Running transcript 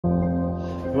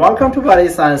Welcome to Body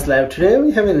Science Lab. Today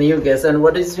we have a new guest, and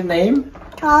what is your name?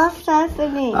 Top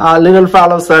Saifuddin. Little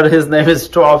fellow, sir, his name is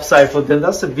Top Saifuddin.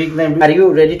 That's a big name. Are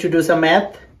you ready to do some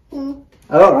math?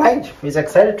 All right, he's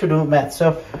excited to do math.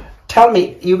 So tell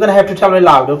me, you're gonna have to tell me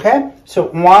loud, okay? So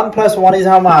 1 plus 1 is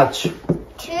how much?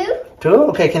 2. 2.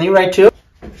 Okay, can you write 2?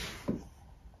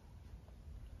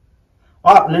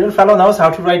 Oh, little fellow knows how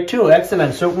to write 2.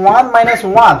 Excellent. So 1 minus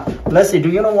 1. Let's see. Do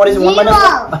you know what is 1 minus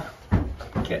 1?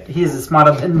 Okay, he's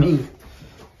smarter than me.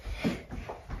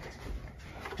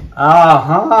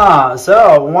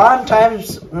 So 1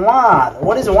 times 1.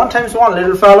 What is 1 times 1,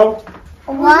 little fellow?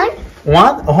 1.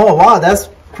 1? Oh, wow, that's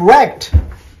correct.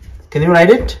 Can you write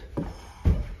it?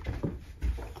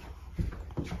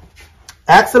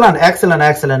 Excellent, excellent,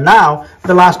 excellent. Now,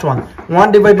 the last one.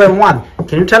 1 divided by 1.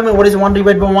 Can you tell me what is 1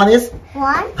 divided by 1 is?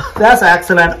 1. That's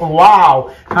excellent.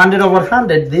 Wow. 100 over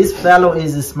 100. This fellow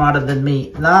is smarter than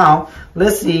me. Now,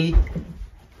 let's see.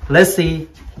 Let's see.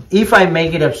 If I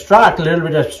make it abstract, a little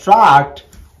bit abstract,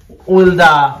 will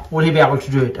he be able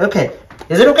to do it? Okay.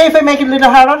 Is it okay if I make it a little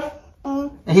harder?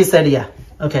 He said yeah.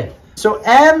 Okay. So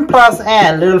n plus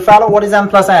n, little fellow, what is n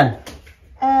plus n?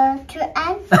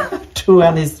 2n.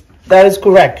 2n is, that is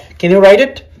correct. Can you write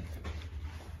it?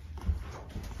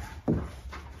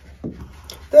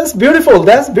 That's beautiful.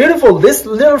 That's beautiful. This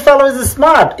little fellow is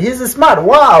smart. He's smart.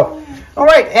 Wow. All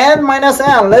right. N minus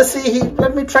n. Let's see.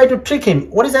 Let me try to trick him.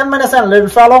 What is n minus n, little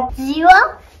fellow? 0.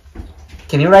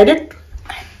 Can you write it?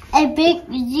 A big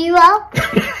 0.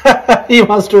 He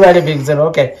wants to write a big 0.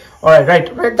 Okay. All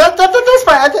right. Right. That's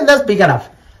fine. I think that's big enough.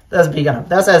 That's big enough.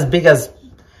 That's as big as.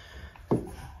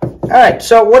 All right.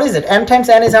 So what is it? N times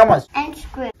n is how much? N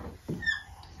squared.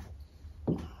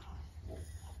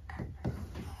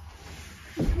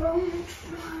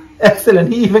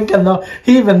 Excellent. He even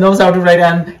knows how to write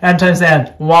n times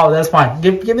n. Wow, that's fine.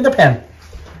 Give me the pen.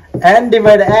 N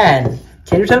divided n.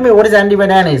 Can you tell me what is n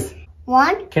divided n is?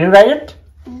 1. Can you write it?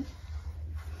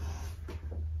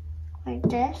 Like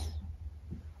this.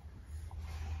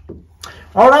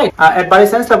 All right. At Body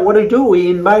Science Lab, what do? We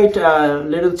invite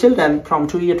little children from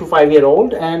 2 year to 5 year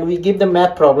old, and we give them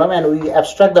math problem, and we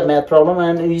abstract the math problem,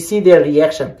 and we see their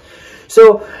reaction.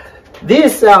 So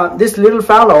this little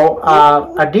fellow,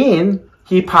 Adin,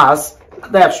 he passed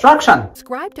the abstraction.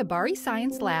 Subscribe to Bari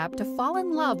Science Lab to fall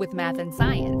in love with math and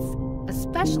science,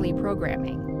 especially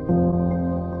programming.